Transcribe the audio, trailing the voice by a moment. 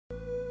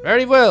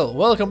Very well,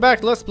 welcome back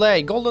to Let's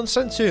Play Golden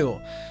Sun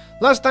 2.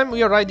 Last time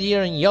we arrived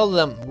here in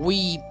Yalem,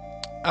 we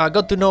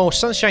got to know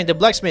Sunshine the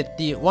blacksmith,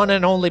 the one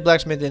and only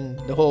blacksmith in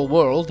the whole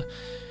world.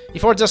 He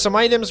forged us some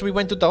items, we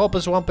went to the Opal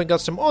Swamp and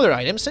got some other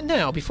items, and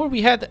now, before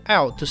we head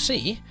out to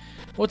sea,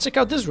 we'll check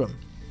out this room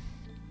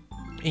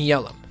in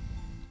Yalem.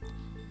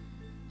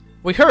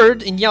 We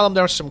heard in Yalem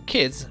there are some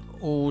kids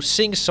who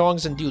sing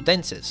songs and do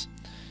dances,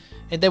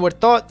 and they were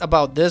taught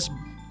about this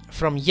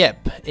from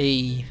Yep,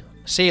 a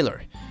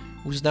sailor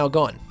who's now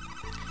gone.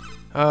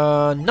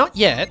 Not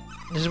yet.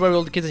 This is where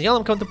all the kids in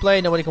Yalem come to play.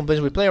 Nobody complains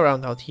we play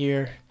around out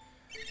here.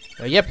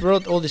 Yep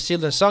wrote all these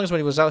children's songs when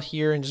he was out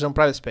here in his own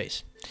private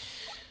space.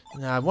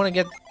 Now I want to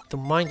get to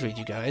mind read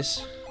you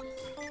guys.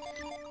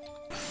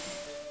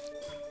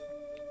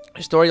 I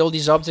stored all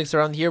these objects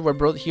around here were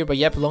brought here by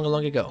Yep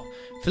long ago.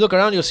 If you look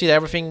around, you'll see that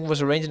everything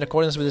was arranged in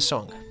accordance with the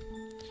song.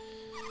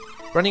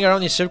 Running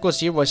around in circles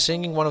here while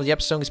singing one of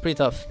Yep's songs is pretty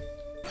tough.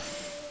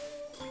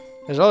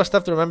 There's a lot of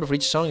stuff to remember for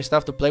each song and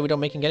stuff to play without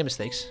making any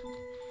mistakes.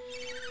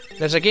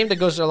 There's a game that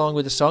goes along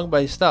with the song,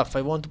 but it's tough.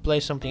 I want to play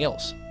something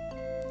else.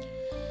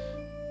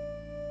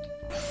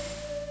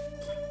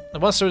 I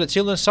once heard the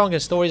children's song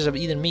and stories of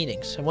Eden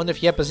meetings. I wonder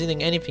if Yep is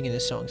eating anything in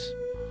his songs.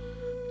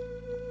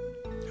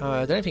 Is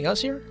there anything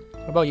else here?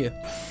 How about you?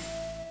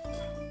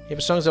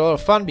 Yep's songs are a lot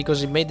of fun because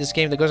he made this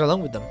game that goes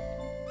along with them.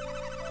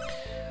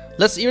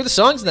 Let's hear the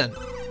songs then.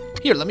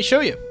 Here, let me show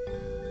you.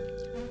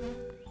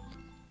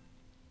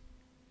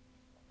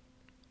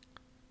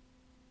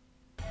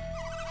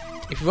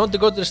 If you want to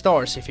go to the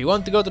stars,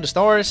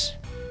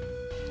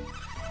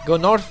 go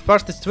north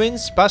past the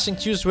twins, passing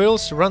two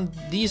swirls, run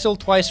diesel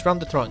twice round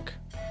the trunk.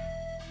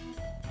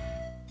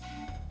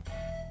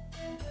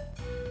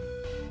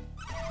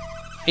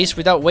 East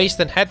without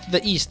waste and head to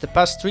the east,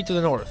 pass 3 to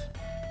the north.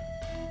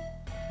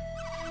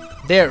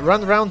 There,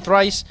 run round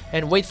thrice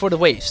and wait for the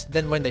waves,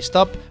 then when they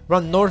stop,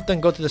 run north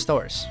and go to the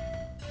stars.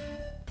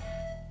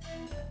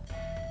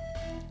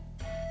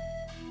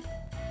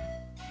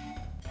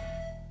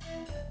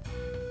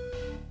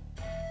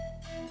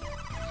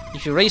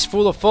 If you race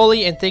full of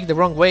folly and take the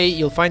wrong way,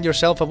 you'll find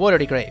yourself a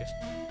watery grave.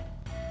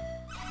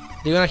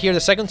 Do you want to hear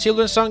the second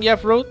children's song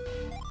Yap wrote?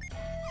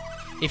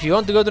 If you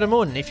want to go to the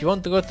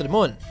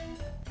moon,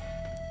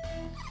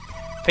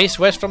 face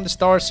west from the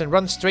stars and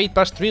run straight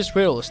past 3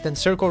 swirls, then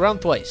circle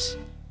round twice.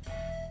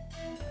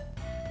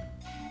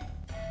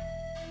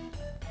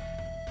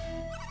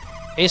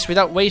 East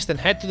without waste and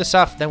head to the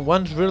south, then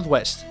 1 swirl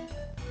west.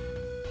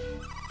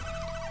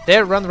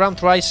 There, run round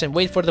thrice and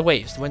wait for the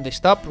waves. When they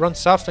stop, run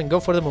south and go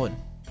for the moon.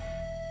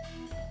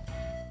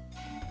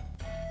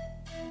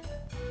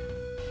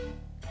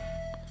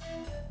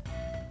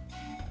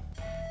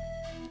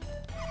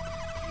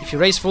 If you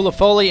race full of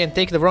folly and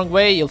take the wrong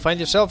way, you'll find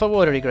yourself a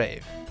watery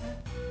grave.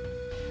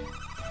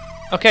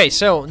 Okay,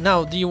 so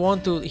now do you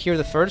want to hear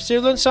the first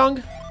children's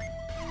song?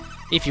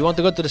 If you want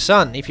to go to the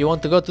sun,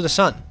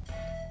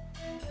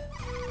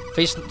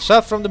 face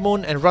south from the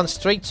moon and run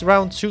straight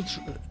through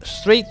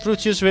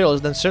 2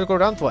 swirls, then circle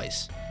around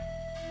twice.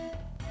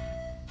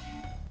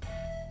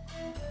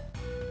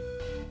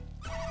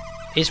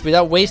 East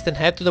without waste and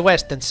head to the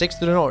west, then 6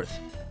 to the north.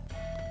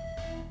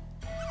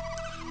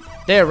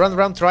 There, run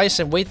around thrice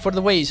and wait for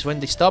the waves. When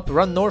they stop,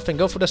 run north and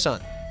go for the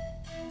sun.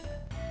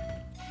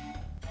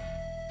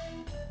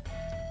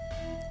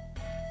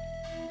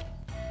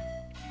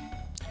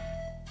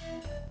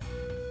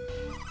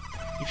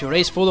 If you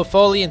race full of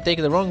folly and take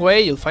the wrong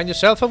way, you'll find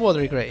yourself a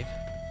watery grave.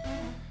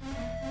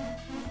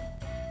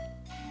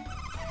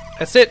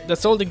 That's it,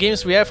 that's all the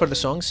games we have for the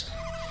songs.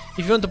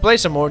 If you want to play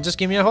some more, just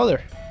give me a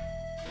holler.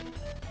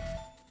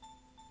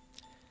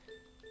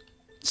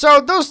 So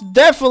those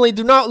definitely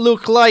do not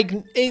look like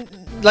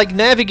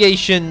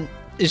navigation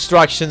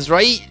instructions,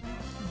 right?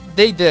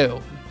 They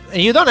do.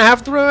 And you don't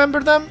have to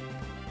remember them,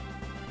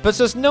 but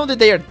just know that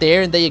they are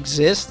there and they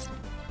exist.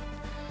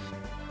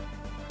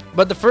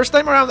 But the first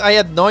time around, I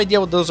had no idea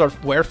what those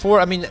were for.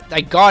 I mean,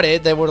 I got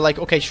it. They were like,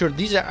 okay, sure,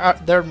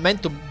 they're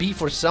meant to be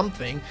for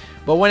something.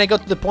 But when I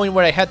got to the point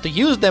where I had to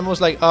use them, I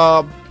was like,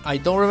 I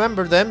don't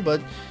remember them,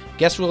 but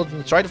guess we'll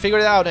try to figure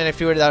it out. And I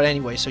figured it out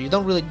anyway, so you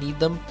don't really need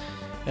them.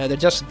 They're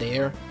just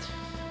there.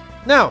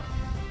 Now,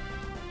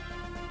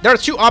 there are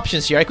 2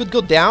 options here. I could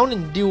go down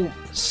and do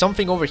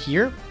something over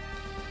here,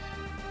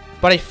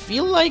 but I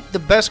feel like the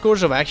best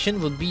course of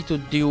action would be to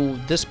do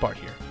this part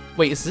here.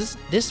 Wait, is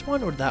this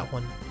one or that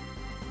one?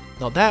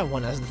 No, that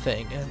one has the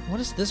thing. And what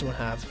does this one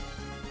have?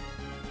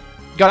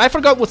 God, I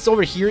forgot what's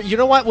over here. You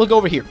know what? We'll go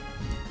over here.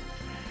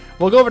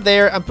 We'll go over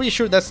there. I'm pretty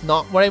sure that's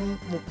not what I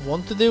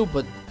want to do,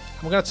 but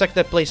I'm gonna check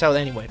that place out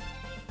anyway.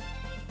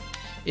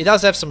 It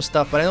does have some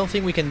stuff, but I don't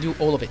think we can do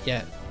all of it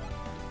yet.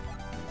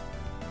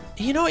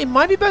 You know, it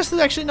might be best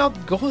to actually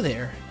not go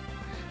there.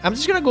 I'm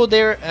just gonna go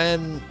there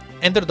and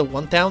enter the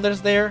one town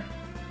that's there,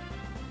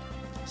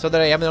 so that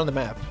I have it on the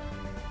map.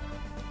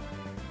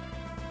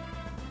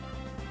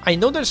 I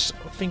know there's...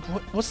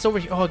 what's over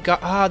here? Oh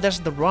god, that's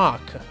the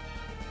rock.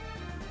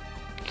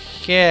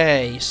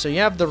 Okay, so you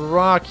have the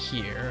rock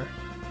here.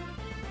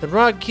 The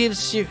rock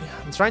gives you...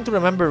 I'm trying to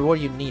remember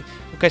what you need.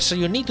 Okay, so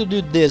you need to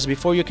do this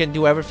before you can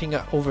do everything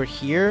over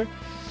here.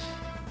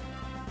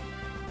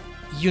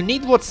 You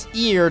need what's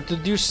here to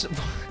do.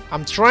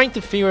 I'm trying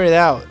to figure it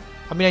out.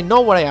 I mean, I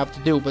know what I have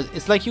to do, but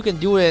it's like you can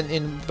do it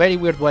in very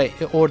weird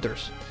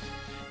orders.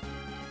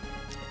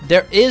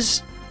 There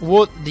is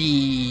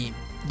the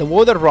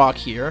water rock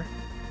here.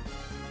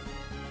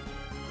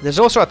 There's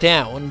also a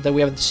town that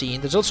we haven't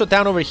seen. There's also a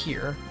town over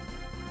here,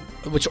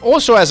 which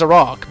also has a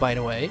rock, by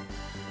the way.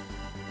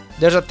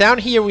 There's a town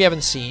here we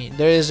haven't seen.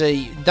 There is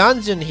a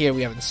dungeon here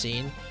we haven't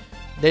seen.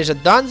 There's a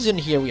dungeon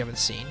here we haven't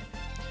seen.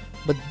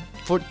 But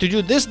to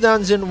do this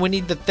dungeon, we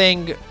need the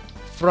thing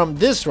from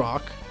this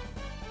rock.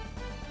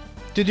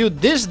 To do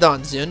this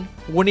dungeon,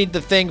 we need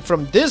the thing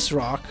from this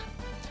rock.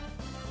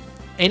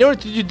 In order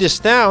to do this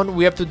town,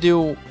 we have to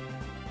do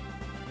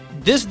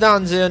this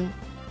dungeon,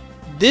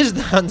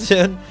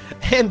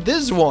 and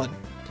this one.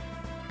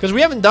 Because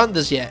we haven't done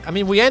this yet. I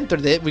mean, we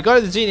entered it, we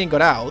got the Djinn and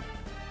got out.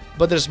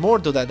 But there's more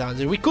to that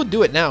dungeon. We could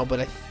do it now, but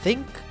I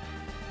think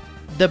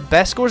the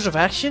best course of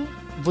action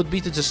would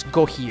be to just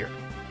go here.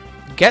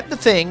 Get the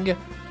thing.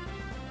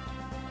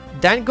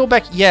 Then go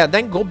back. Yeah,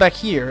 then go back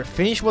here.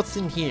 Finish what's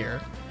in here.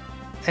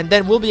 And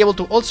then we'll be able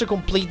to also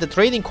complete the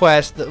trading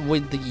quest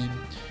with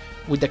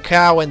the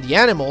cow and the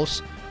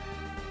animals.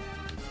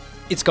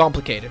 It's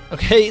complicated.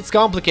 Okay, it's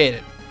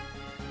complicated.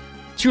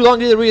 Too long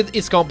to read,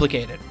 it's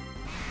complicated.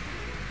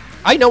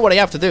 I know what I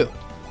have to do,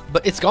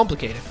 but it's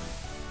complicated.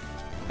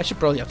 I should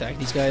probably attack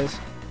these guys,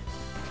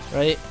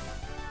 right?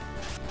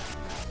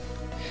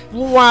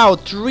 Wow,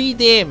 3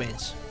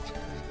 damage.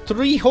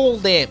 3 whole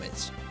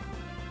damage.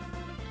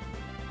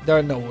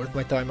 They're not worth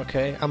my time,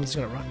 okay? I'm just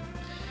gonna run.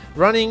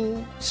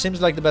 Running seems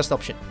like the best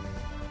option.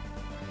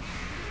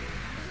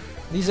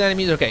 These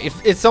enemies, okay, if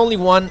it's only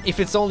one,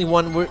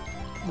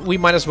 we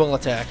might as well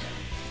attack.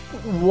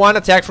 One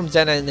attack from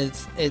Zen and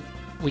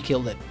we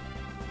killed it.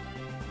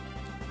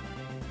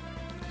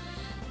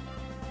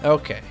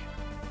 Okay.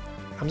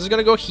 I'm just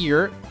gonna go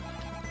here.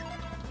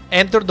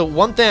 Enter the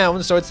one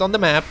town so it's on the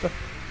map.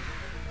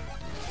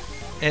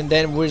 And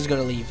then we're just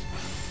gonna leave.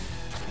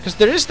 Because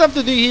there is stuff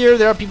to do here,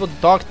 there are people to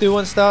talk to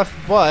and stuff,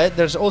 but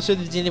there's also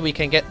the Djinn we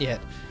can't get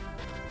yet.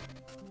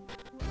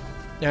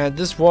 And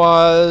this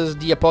was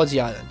the Apogee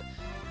Island.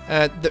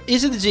 There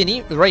is a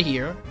Djinn right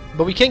here,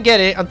 but we can't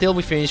get it until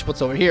we finish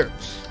what's over here.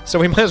 So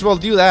we might as well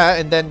do that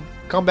and then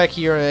come back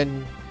here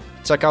and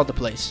check out the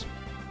place.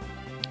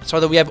 So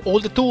that we have all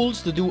the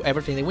tools to do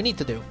everything that we need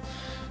to do.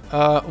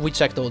 We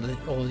checked all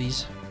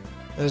these.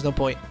 There's no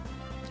point.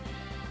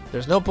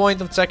 There's no point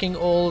of checking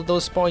all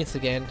those points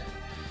again.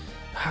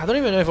 I don't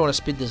even know if I want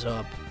to speed this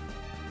up.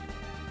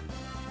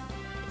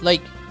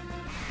 Like,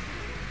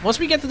 once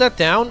we get to that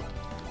town...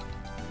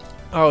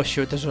 Oh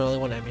shoot, there's only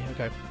one enemy,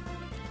 okay.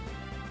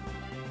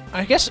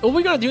 I guess all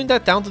we're gonna do in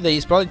that town today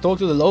is probably talk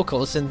to the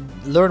locals and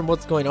learn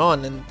what's going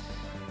on. And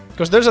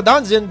because there's a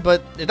dungeon,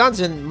 but the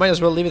dungeon might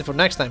as well leave it for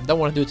next time. Don't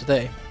want to do it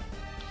today.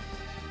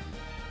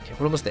 Okay,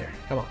 we're almost there.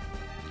 Come on.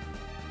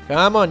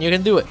 Come on, you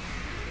can do it.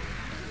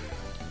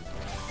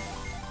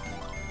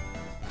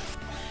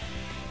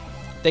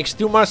 Takes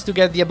 2 months to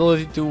get the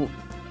ability to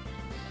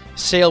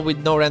sail with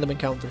no random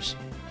encounters.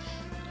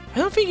 I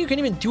don't think you can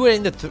even do it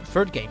in the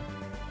third game.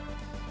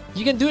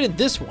 You can do it in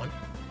this one.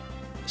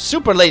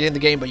 Super late in the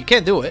game, but you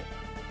can't do it.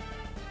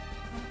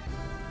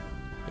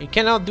 You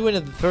cannot do it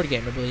in the third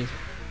game, I believe.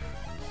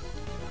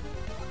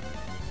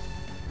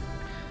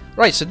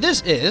 Right, so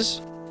this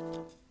is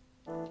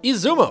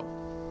Izumo.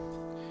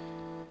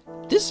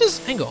 This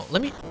is... Hang on,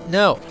 let me...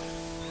 No.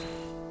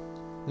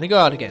 Let me go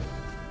out again.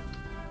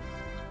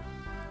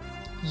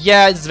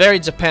 Yeah, it's very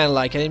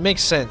Japan-like, and it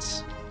makes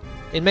sense.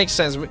 It makes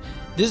sense.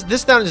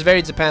 This town is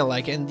very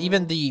Japan-like, and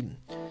even the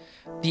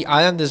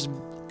island is...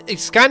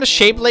 It's kind of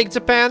shaped like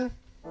Japan.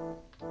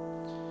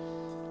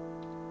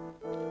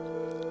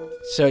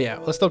 So yeah,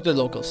 let's talk to the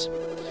locals.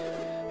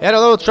 I had a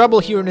lot of trouble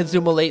here in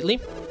Izumo lately.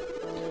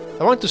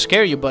 I want to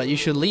scare you, but you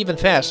should leave and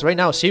fast. Right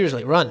now,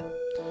 seriously, run.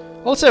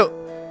 Also,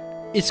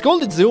 it's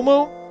called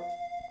Izumo.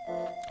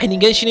 And in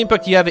Genshin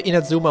Impact you have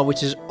Inazuma,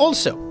 which is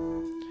also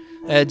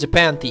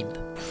Japan themed.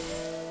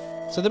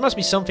 So there must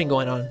be something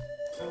going on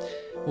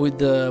with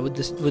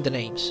the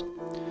names.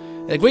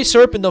 The great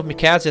serpent of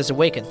Mikaze has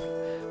awakened.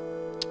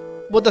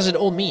 What does it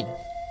all mean?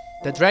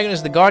 The dragon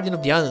is the guardian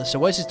of the island, so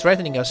why is it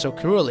threatening us so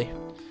cruelly?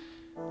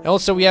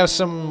 Also, we have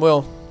some,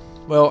 well,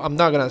 I'm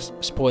not gonna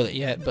spoil it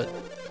yet, but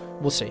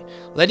we'll see.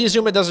 Lady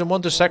Izumo doesn't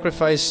want to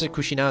sacrifice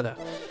Kushinada,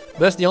 but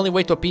that's the only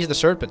way to appease the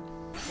serpent.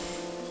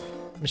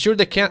 I'm sure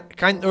the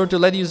kind earth to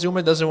Lady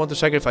Izumo doesn't want to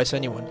sacrifice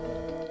anyone.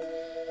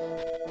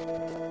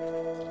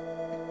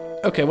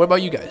 Okay, what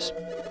about you guys?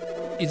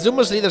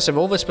 Izumo's leaders have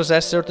always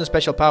possessed certain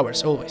special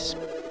powers, always.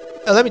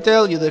 And let me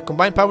tell you, the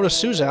combined power of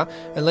Suza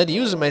and Lady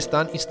Izumo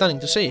is stunning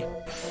to see.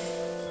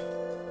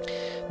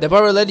 The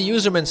power Lady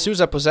Izumo and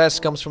Suza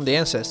possess comes from the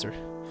ancestor.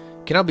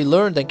 Cannot be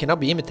learned and cannot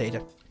be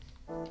imitated.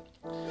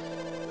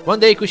 One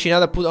day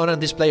Kushinada put on a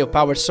display of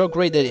power so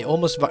great that it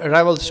almost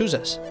rivaled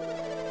Suza's.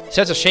 It's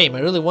such a shame,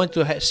 I really want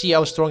to see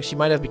how strong she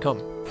might have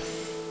become.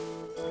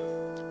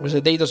 Was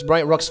the day those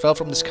bright rocks fell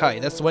from the sky.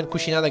 That's when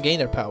Kushinada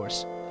gained her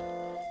powers.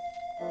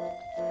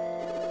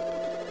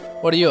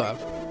 What do you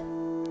have?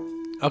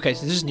 Okay,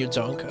 so this is new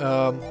junk.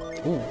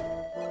 Ooh.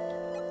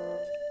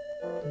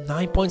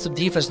 9 points of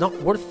defense, not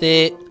worth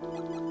it.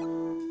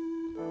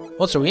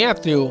 Also, we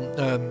have to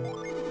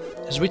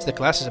switch the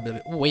classes a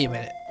bit. Ooh, wait a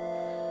minute.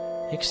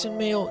 Ixen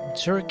mail,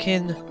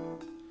 Jerkin.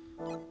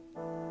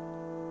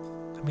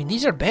 I mean,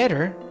 these are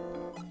better.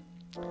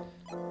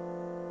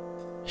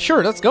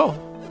 Sure, let's go.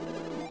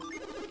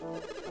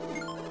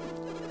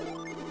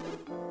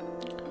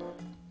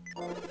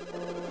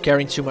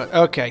 Carrying too much.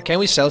 Okay, can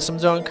we sell some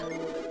junk?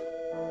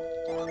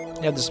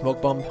 Yeah, the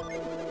smoke bomb.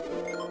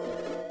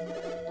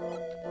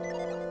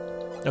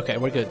 Okay,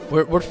 we're good.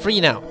 We're free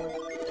now.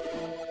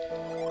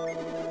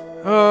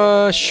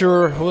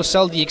 Sure. We'll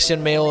sell the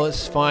Ixen mail.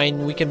 It's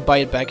fine. We can buy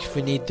it back if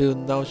we need to.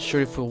 Not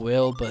sure if we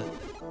will, but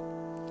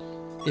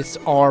it's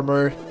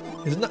armor.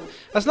 It's not,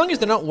 as long as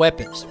they're not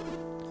weapons.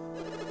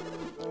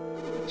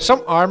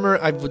 Some armor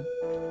I would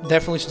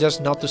definitely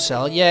suggest not to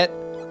sell yet.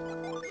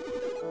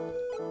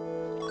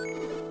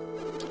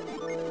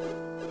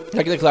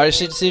 Like the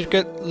clarity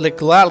circuit,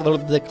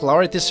 the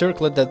clarity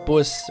circlet that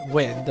boosts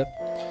wind.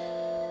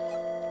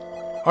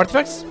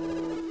 Artifacts?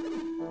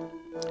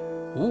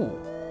 Ooh.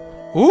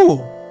 Ooh!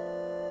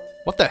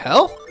 What the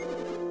hell?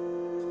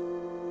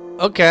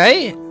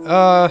 Okay.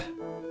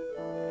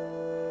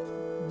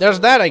 There's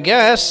that, I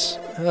guess.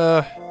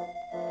 God,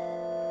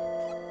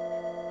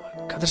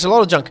 there's a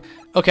lot of junk.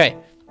 Okay.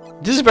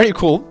 This is very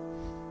cool.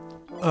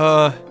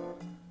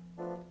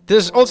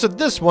 There's also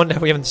this one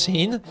that we haven't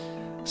seen.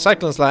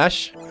 Cyclone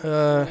Slash.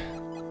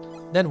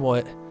 Then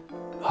what?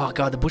 Oh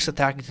god, the boost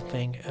attack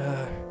thing.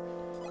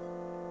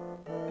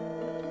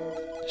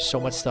 So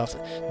much stuff.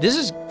 This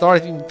is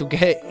starting to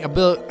get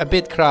a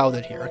bit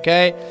crowded here,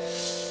 okay?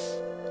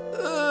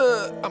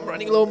 I'm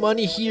running low on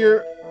money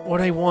here. What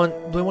do I want?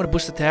 Do I want to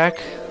boost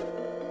attack?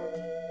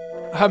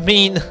 I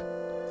mean,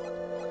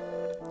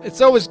 it's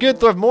always good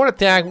to have more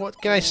attack. What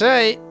can I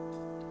say?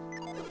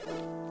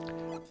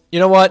 You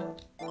know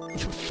what?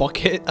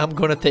 Fuck it. I'm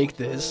gonna take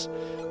this.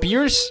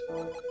 Pierce?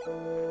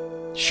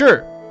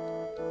 Sure.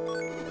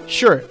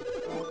 Sure.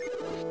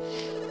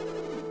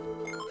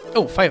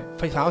 Oh,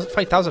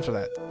 5,000 for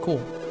that. Cool.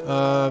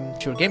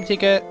 Sure, game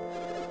ticket.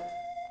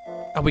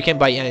 And we can't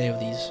buy any of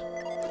these.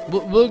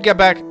 We'll get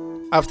back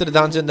after the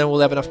dungeon, then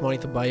we'll have enough money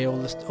to buy all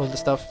the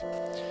stuff.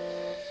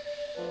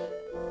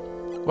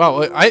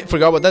 Wow, I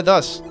forgot what that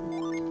does.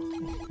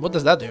 What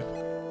does that do?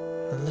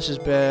 And this is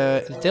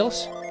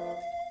details.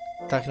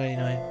 Attack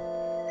 99.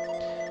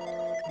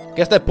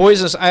 Guess that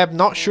poisons. I am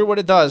not sure what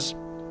it does,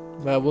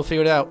 but we'll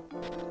figure it out.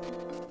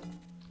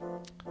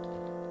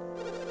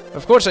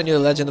 Of course I knew the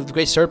legend of the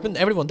great serpent,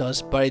 everyone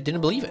does, but I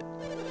didn't believe it.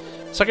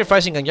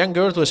 Sacrificing a young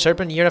girl to a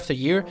serpent year after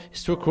year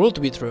is too cruel to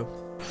be true.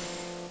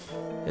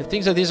 If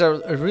things like these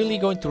are really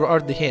going to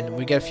art the Djinn,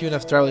 we get few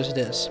enough travelers as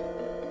this.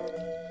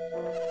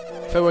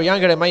 If I were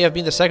younger, I might have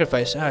been the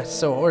sacrifice. Ah, it's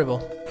so horrible.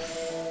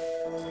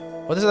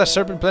 What does that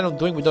serpent plan on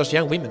doing with those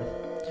young women?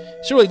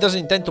 Surely it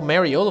doesn't intend to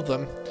marry all of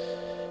them.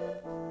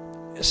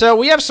 So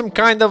we have some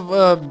kind of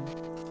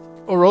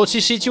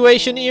Orochi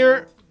situation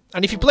here.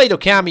 And if you played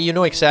Okami, you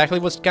know exactly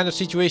what kind of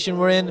situation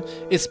we're in.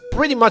 It's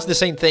pretty much the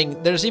same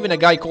thing. There's even a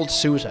guy called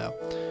Susa.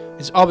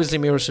 It's obviously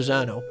Miro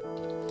Susano.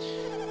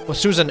 Or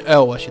Susan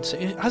O, I should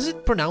say. How's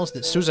it pronounced?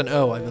 It Susan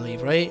O, I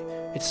believe, right?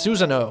 It's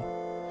Susan O.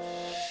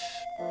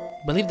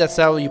 I believe that's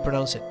how you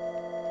pronounce it.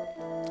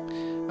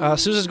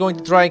 Susa's going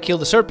to try and kill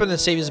the serpent and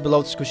save his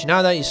beloved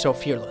Kushinada. He's so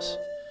fearless.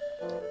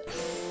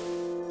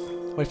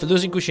 But if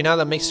losing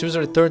Kushinada makes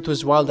Susa return to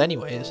his wild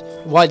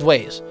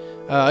ways.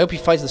 I hope he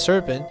fights the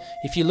serpent.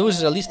 If he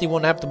loses, at least he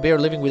won't have to bear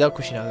living without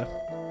Kushinada.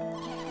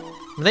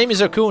 My name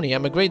is Arkuni.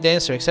 I'm a great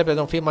dancer, except I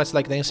don't feel much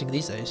like dancing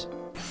these days.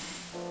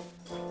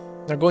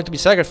 They're going to be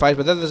sacrificed,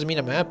 but that doesn't mean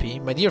I'm happy.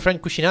 My dear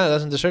friend Kushinada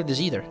doesn't deserve this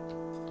either.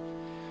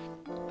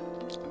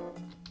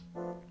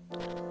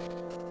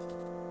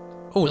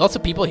 Oh, lots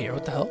of people here.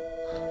 What the hell?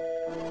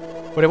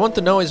 What I want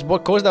to know is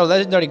what caused our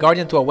legendary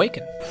guardian to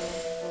awaken.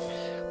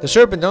 The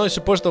serpent not only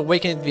supposed to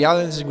awaken in the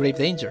island is in grave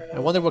danger. I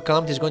wonder what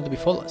calamity is going to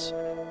befall us.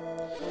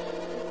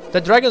 The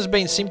dragon's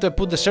bane seemed to have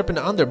put the serpent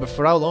under, but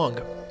for how long?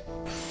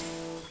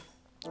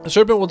 The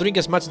serpent will drink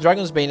as much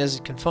dragon's bane as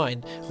it can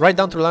find, right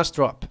down to the last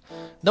drop.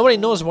 Nobody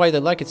knows why they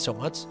like it so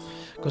much,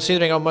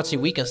 considering how much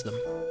it weakens them.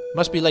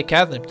 Must be like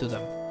catnip to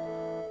them.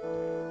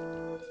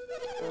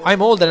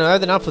 I'm old and I've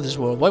had enough of this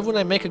world. Why wouldn't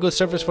I make a good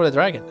sacrifice for the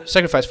dragon?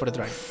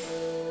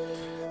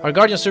 Our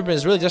guardian serpent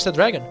is really just a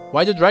dragon.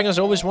 Why do dragons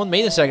always want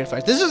maiden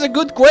sacrifice? This is a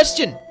good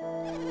question!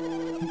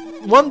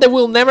 One that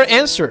we'll never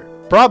answer,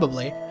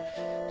 probably.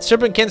 The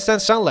serpent can't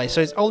stand sunlight,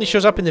 so it only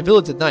shows up in the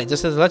village at night,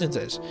 just as the legend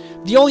says.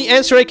 The only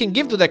answer I can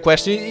give to that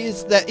question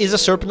is that is a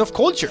serpent of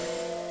culture.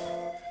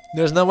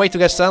 There's no way to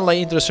get sunlight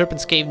into the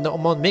serpent's cave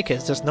among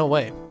Mikas, there's no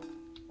way.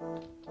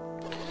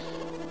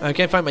 I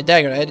can't find my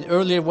dagger. I had it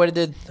earlier. Where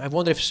did I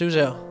wonder if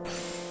Susa...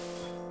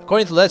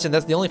 According to legend,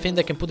 that's the only thing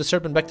that can put the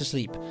serpent back to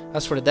sleep.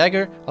 As for the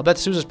dagger, I'll bet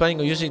Susa's planning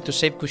on using it to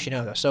save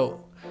Kushinada.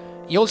 So,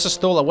 He also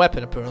stole a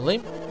weapon,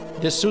 apparently.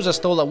 This Souza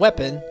stole a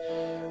weapon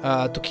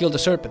to kill the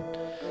serpent.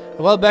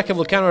 A while back, a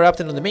volcano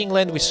erupted on the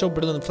mainland. We saw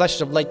brilliant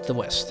flashes of light to the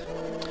west.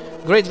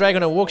 Great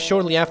Dragon awoke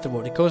shortly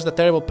afterward. It caused a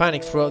terrible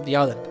panic throughout the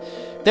island.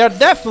 They are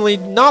definitely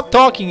not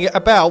talking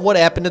about what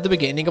happened at the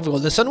beginning of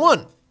Golden Sun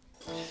 1.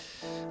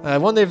 I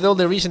wonder if all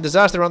the recent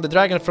disaster around the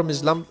dragon from his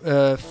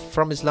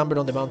slumber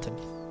on the mountain.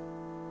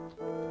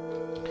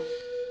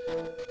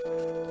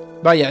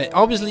 But yeah,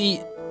 obviously,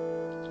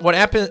 what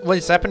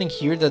is happening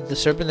here, that the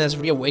serpent has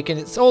reawakened,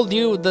 it's all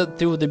due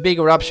to the big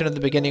eruption at the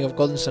beginning of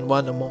Golden Sun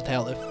 1 on Mount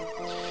Aleph.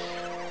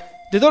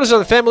 The daughters of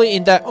the family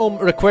in that home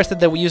requested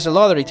that we use a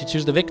lottery to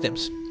choose the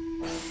victims.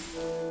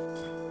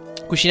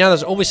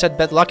 Kushinada's always had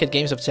bad luck at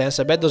games of chance.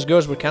 I bet those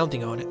girls were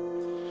counting on it.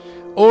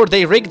 Or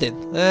they rigged it.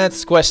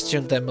 Let's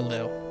question them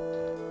below.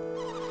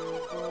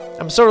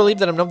 I'm so relieved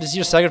that I'm not this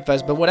year's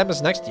sacrifice, but what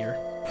happens next year?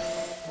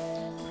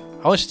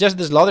 I only suggested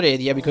this lottery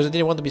idea because I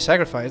didn't want to be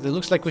sacrificed. It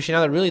looks like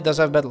Kushinada really does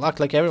have bad luck,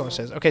 like everyone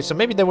says. Okay, so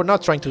maybe they were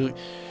not trying to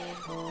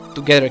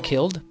get her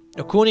killed.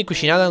 Okuni,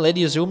 Kushinada, and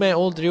Lady Izumo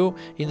all drew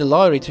in the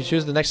lottery to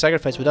choose the next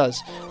sacrifice with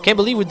us. Can't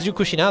believe we drew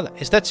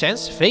Kushinada. Is that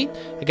chance? Fate?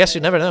 I guess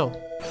you never know.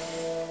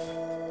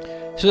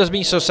 Suza's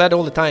been so sad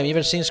all the time,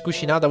 even since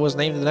Kushinada was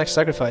named the next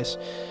sacrifice.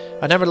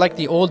 I never liked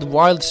the old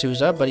wild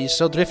Suza, but he's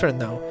so different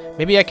now.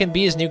 Maybe I can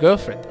be his new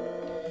girlfriend.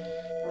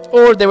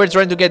 Or they were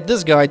trying to get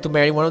this guy to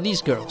marry one of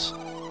these girls.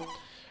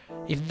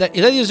 If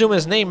Lady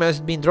Izumo's name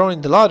has been drawn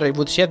in the lottery,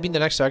 would she have been the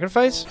next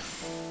sacrifice?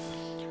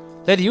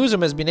 Lady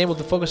Izumo has been able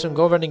to focus on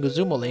governing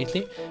Izumo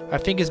lately. I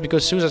think it's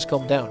because Suza's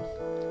calmed down.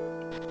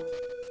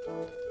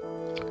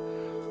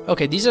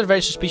 Okay, these are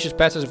very suspicious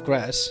patches of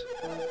grass.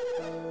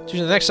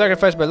 Choosing the next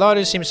sacrifice by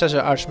lottery seems such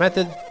a harsh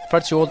method.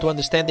 Far too old to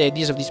understand the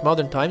ideas of these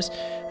modern times.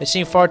 They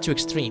seem far too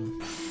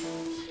extreme.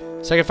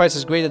 Sacrifice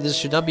is great, that this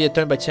should not be a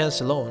turn by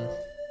chance alone.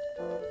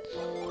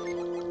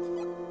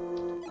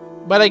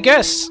 But I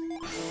guess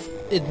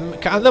it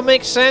kinda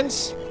makes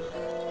sense.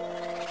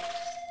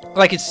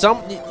 Like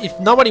if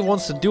nobody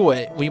wants to do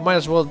it, you might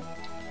as well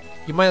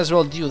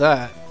do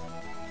that.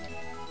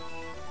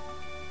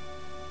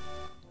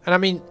 And I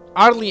mean,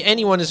 hardly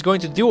anyone is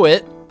going to do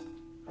it.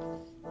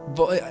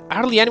 But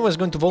hardly anyone is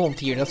going to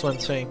volunteer, that's what I'm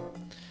saying.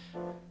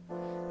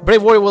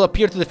 Brave warrior will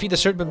appear to defeat the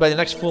serpent by the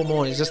next full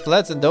moon. Is just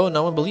legend though?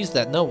 No one believes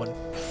that, no one.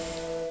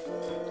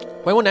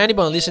 Why wouldn't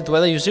anybody listen to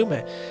Lady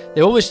Izumo?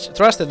 They always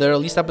trusted her, at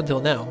least up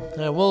until now.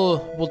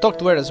 We'll talk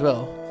to her as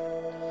well.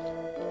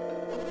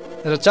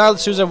 As a child,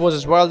 Suza was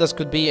as wild as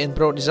could be and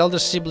brought his elder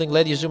sibling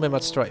Lady Izumo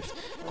much strife.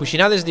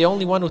 Kushinada is the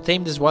only one who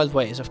tamed his wild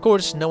ways. Of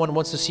course, no one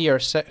wants to see her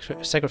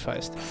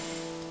sacrificed.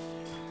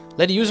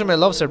 Lady Izumo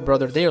loves her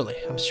brother dearly.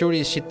 I'm sure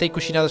she'd take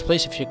Kushinada's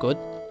place if she could.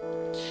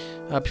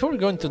 Before we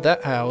go into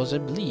that house, I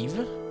believe...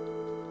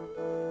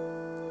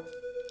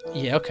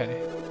 Yeah,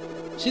 okay.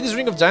 See this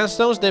ring of giant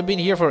stones? They've been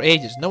here for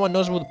ages. No one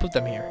knows who to put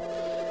them here.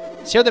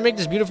 See how they make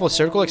this beautiful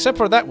circle? Except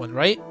for that one,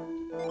 right?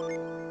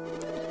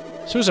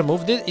 Suza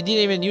moved it. He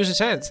didn't even use his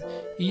hands.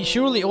 He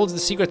surely holds the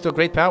secret to a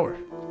great power.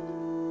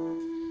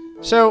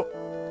 So,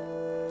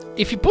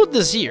 if you put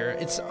this here,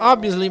 it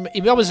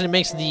obviously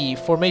makes the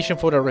formation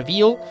for the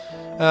reveal.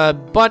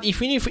 But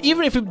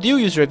even if we do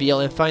use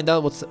reveal and find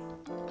out what's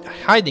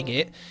hiding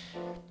it,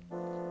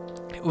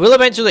 we'll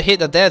eventually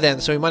hit a dead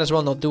end. So we might as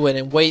well not do it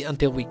and wait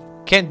until we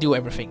can't do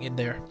everything in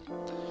there.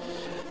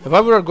 If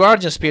I were a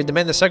guardian spirit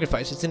demand a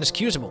sacrifice, it's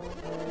inexcusable.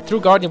 A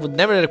true guardian would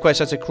never request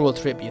such a cruel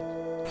tribute.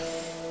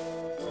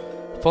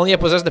 If only I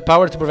possess the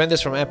power to prevent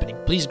this from happening.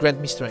 Please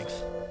grant me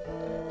strength.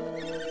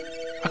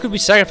 I could be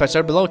sacrificed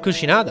our beloved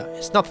Kushinada.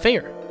 It's not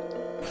fair.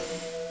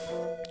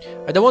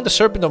 I don't want the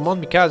serpent of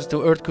Mount Mikasa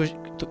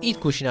to eat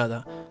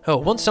Kushinada. Oh,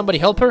 won't somebody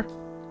help her?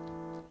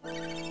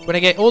 When I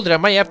get older, I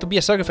might have to be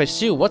a sacrifice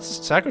too. What's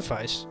a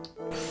sacrifice?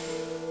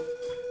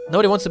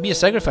 Nobody wants to be a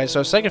sacrifice,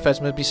 so a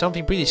sacrifice must be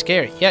something pretty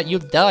scary. Yeah, you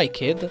die,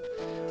 kid.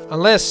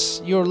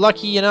 Unless you're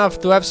lucky enough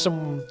to have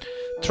some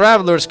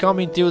travelers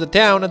coming to the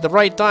town at the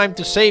right time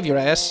to save your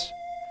ass.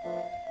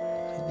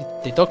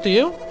 Did they talk to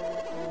you?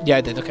 Yeah,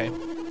 I did, okay.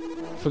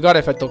 Forgot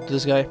if I talked to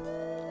this guy.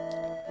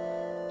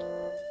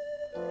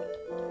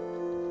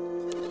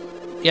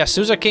 Yeah,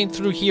 Suza came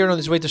through here on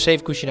his way to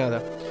save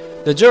Kushinada.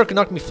 The jerk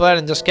knocked me flat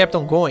and just kept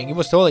on going. It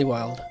was totally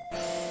wild.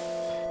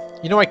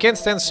 You know, I can't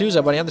stand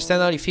Suza, but I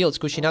understand how he feels.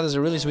 Kushinada's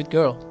a really sweet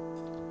girl.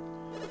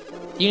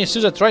 Even if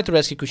Suza tried to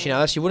rescue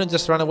Kushinada, she wouldn't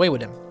just run away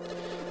with him.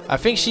 I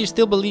think she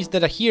still believes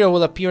that a hero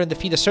will appear and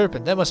defeat the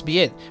serpent. That must be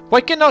it.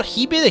 Why cannot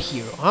he be the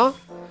hero, huh?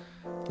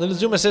 Little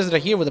Zuma says that a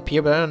hero would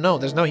appear, but I don't know.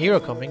 There's no hero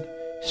coming.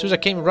 If Suza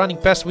came running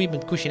past Weeb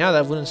and Kushinada,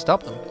 I wouldn't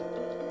stop them.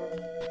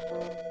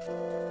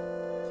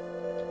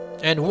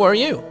 And who are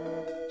you?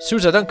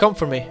 Suza, don't come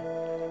for me.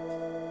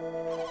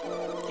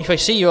 If I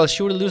see you, I'll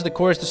surely lose the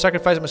courage to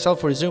sacrifice myself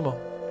for Izumo.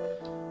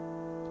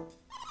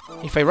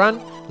 If I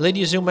run,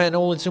 Lady Izumo and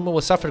all Izumo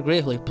will suffer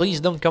greatly. Please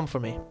don't come for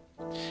me.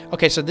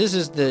 Okay, so this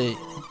is the...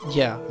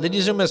 Yeah, Lady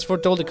Izumo has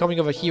foretold the coming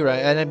of a hero,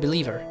 and I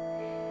believe her.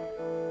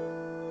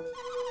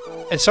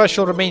 And so I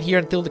shall remain here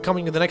until the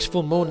coming of the next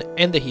full moon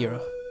and the hero.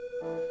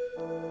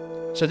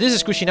 So this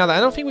is Kushinada. I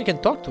don't think we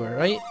can talk to her,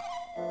 right?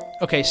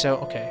 Okay, so,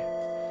 okay.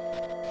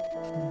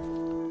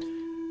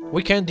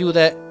 We can't do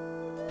that.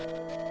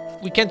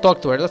 We can't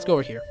talk to her. Let's go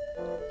over here.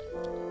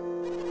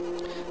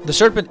 The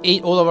serpent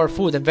ate all of our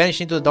food and vanished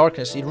into the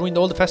darkness. It ruined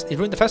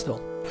the festival.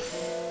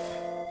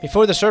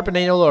 Before the serpent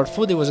ate all our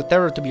food, it was a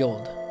terror to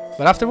behold.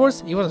 But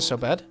afterwards, it wasn't so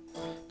bad.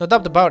 No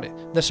doubt about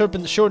it. The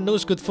serpent sure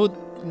knows good food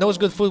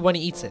when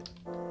he eats it.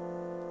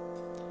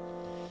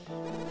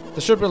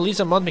 The serpent lives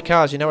on Mount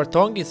Mikage. In our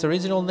tongue, its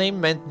original name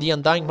meant the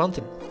Undying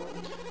Mountain.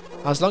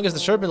 As long as the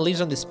serpent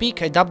lives on this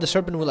peak, I doubt the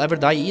serpent will ever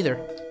die either.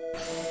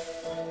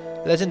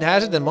 Legend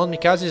has it that Mount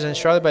Mikage is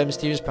enshrouded by a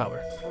mysterious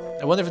power.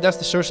 I wonder if that's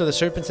the source of the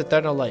serpent's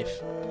eternal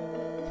life.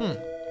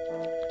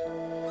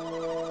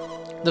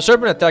 The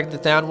serpent attacked the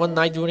town one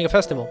night during a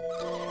festival.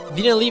 It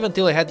didn't leave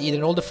until it had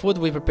eaten all the food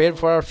we prepared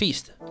for our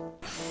feast.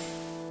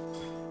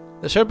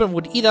 The serpent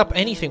would eat up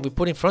anything we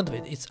put in front of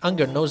it. Its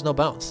hunger knows no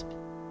bounds.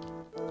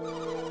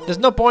 There's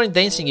no point in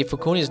dancing if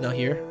Fukuni is not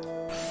here.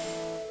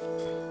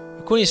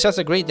 Fukuni is such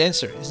a great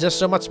dancer. It's just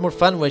so much more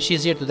fun when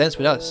she's here to dance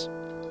with us.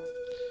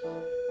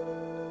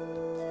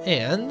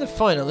 And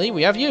finally,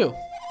 we have you.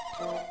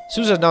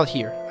 Suza's not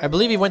here. I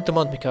believe he went to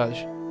Mount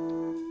Mikage.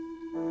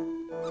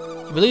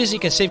 He believes he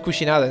can save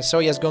Kushinada, and so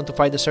he has gone to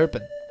fight the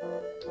serpent.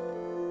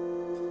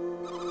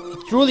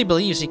 He truly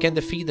believes he can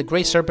defeat the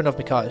great serpent of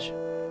Mikage.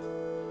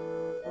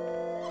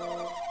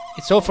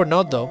 It's all for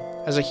naught though,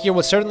 as a hero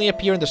will certainly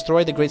appear and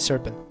destroy the great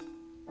serpent.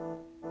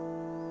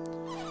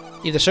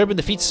 If the serpent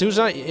defeats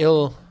Suza,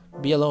 he'll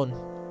be alone.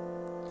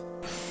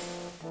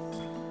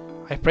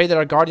 I pray that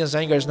our guardian's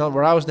anger is not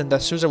aroused and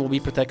that Suza will be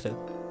protected.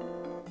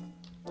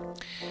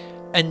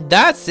 And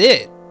that's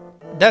it.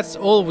 That's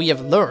all we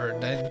have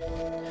learned. And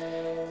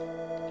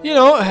you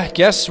know,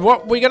 guess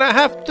what we're gonna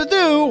have to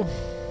do?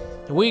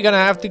 We're gonna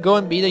have to go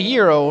and be the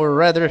hero, or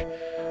rather,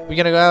 we're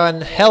gonna go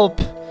and help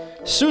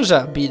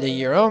Suza be the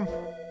hero.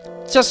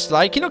 Just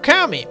like in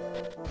Okami.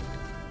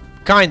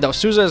 Kind of.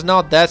 Suza is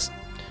not that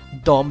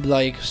dumb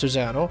like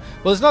Susano.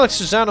 Well, it's not like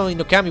Susano in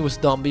Okami was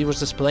dumb, he was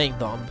just playing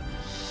dumb.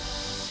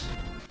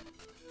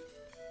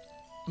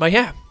 But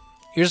yeah,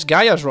 here's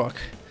Gaia's rock.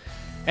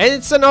 And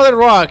it's another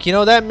rock, you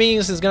know, that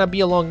means it's gonna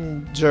be a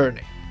long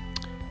journey.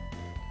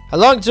 A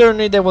long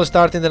journey that will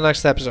start in the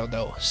next episode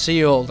though. See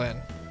you all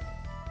then.